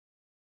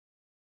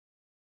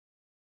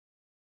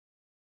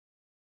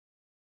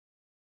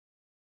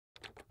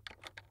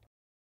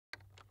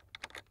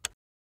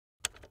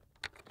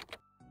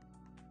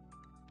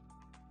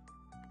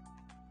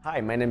Hi,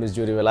 my name is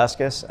Yuri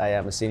Velasquez. I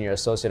am a Senior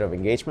Associate of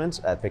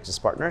Engagement at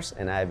Pixis Partners,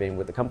 and I've been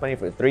with the company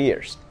for 3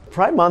 years.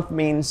 Pride Month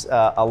means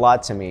a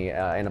lot to me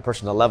in a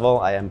personal level.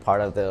 I am part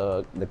of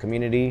the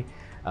community.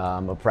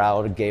 I'm a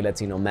proud gay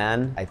Latino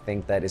man. I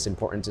think that it's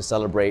important to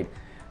celebrate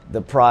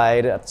the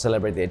pride,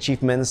 celebrate the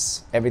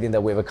achievements, everything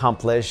that we've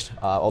accomplished,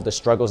 all the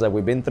struggles that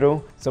we've been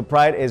through. So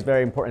pride is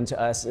very important to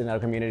us in our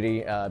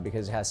community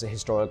because it has a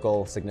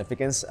historical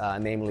significance,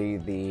 namely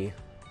the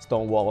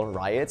Stonewall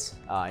riots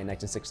in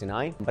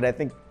 1969, but I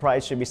think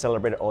Pride should be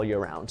celebrated all year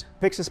round.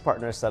 Pixis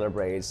Partners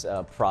celebrates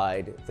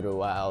Pride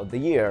throughout the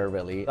year,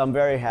 really. I'm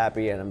very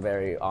happy and I'm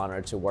very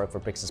honored to work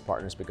for Pixis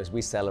Partners because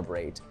we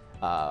celebrate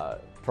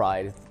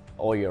Pride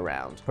all year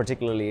round,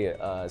 particularly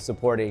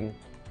supporting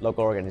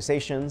local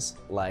organizations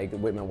like the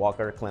Whitman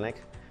Walker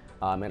Clinic,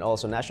 and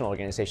also national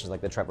organizations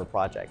like the Trevor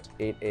Project.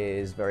 It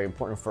is very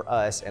important for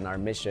us and our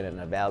mission and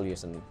our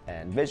values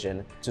and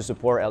vision to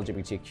support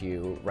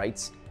LGBTQ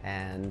rights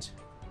and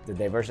the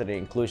diversity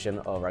and inclusion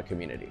of our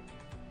community.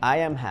 I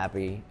am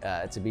happy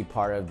to be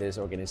part of this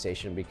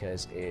organization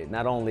because it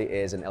not only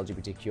is an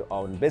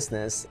LGBTQ-owned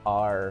business,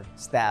 our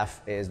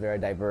staff is very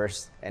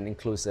diverse and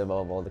inclusive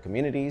of all the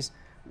communities.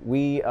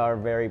 We are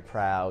very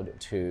proud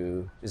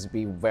to just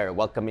be very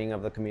welcoming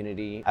of the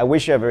community. I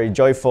wish you a very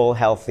joyful,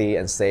 healthy,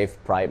 and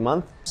safe Pride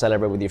Month.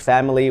 Celebrate with your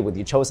family, with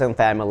your chosen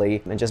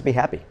family, and just be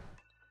happy.